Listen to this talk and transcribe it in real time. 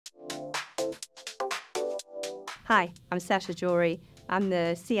Hi, I'm Sasha Jory. I'm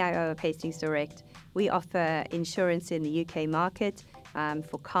the CIO of Hastings Direct. We offer insurance in the UK market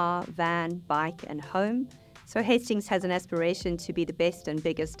for car, van, bike and home. So Hastings has an aspiration to be the best and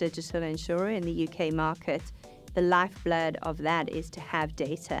biggest digital insurer in the UK market. The lifeblood of that is to have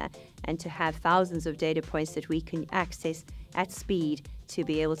data and to have thousands of data points that we can access at speed to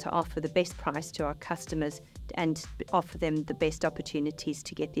be able to offer the best price to our customers and offer them the best opportunities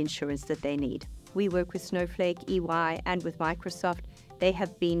to get the insurance that they need. We work with Snowflake, EY and with Microsoft. They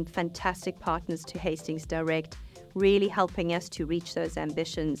have been fantastic partners to Hastings Direct, really helping us to reach those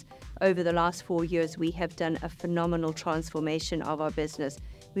ambitions. Over the last 4 years, we have done a phenomenal transformation of our business,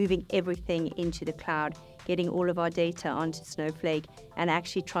 moving everything into the cloud, getting all of our data onto Snowflake and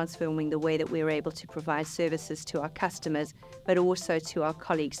actually transforming the way that we're able to provide services to our customers, but also to our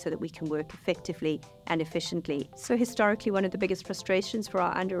colleagues so that we can work effectively and efficiently. So historically, one of the biggest frustrations for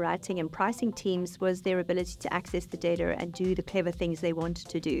our underwriting and pricing teams was their ability to access the data and do the clever things they wanted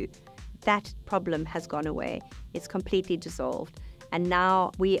to do. That problem has gone away. It's completely dissolved. And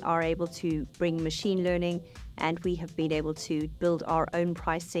now we are able to bring machine learning, and we have been able to build our own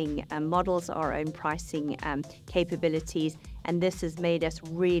pricing models, our own pricing capabilities, and this has made us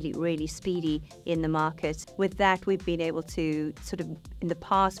really, really speedy in the market. With that, we've been able to in the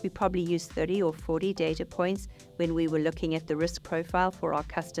past, we probably used 30 or 40 data points when we were looking at the risk profile for our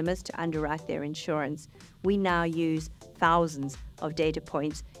customers to underwrite their insurance. We now use thousands of data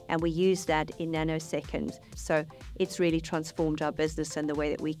points, and we use that in nanoseconds. So it's really transformed our business and the way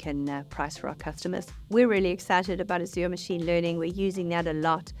that we can price for our customers. We're really excited about Azure Machine Learning. We're using that a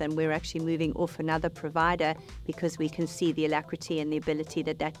lot, and we're actually moving off another provider because we can see the alacrity and the ability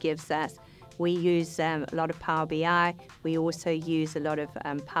that that gives us. We use a lot of Power BI. We also use a lot of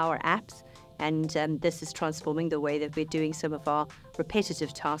Power Apps. And this is transforming the way that we're doing some of our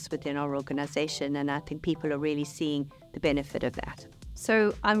repetitive tasks within our organization. And I think people are really seeing the benefit of that.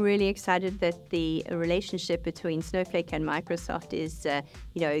 So I'm really excited that the relationship between Snowflake and Microsoft is,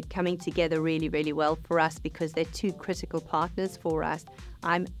 coming together really, really well for us because they're two critical partners for us.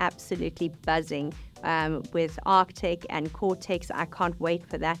 I'm absolutely buzzing with Arctic and Cortex. I can't wait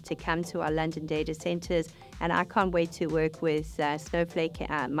for that to come to our London data centers, and I can't wait to work with Snowflake,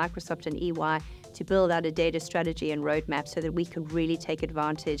 Microsoft and EY to build out a data strategy and roadmap so that we can really take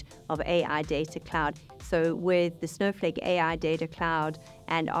advantage of AI Data Cloud. So with the Snowflake AI Data Cloud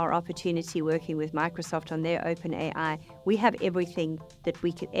and our opportunity working with Microsoft on their open AI, we have everything that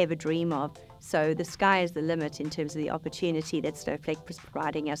we could ever dream of. So the sky is the limit in terms of the opportunity that Snowflake is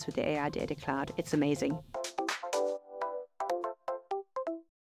providing us with the AI Data Cloud. It's amazing.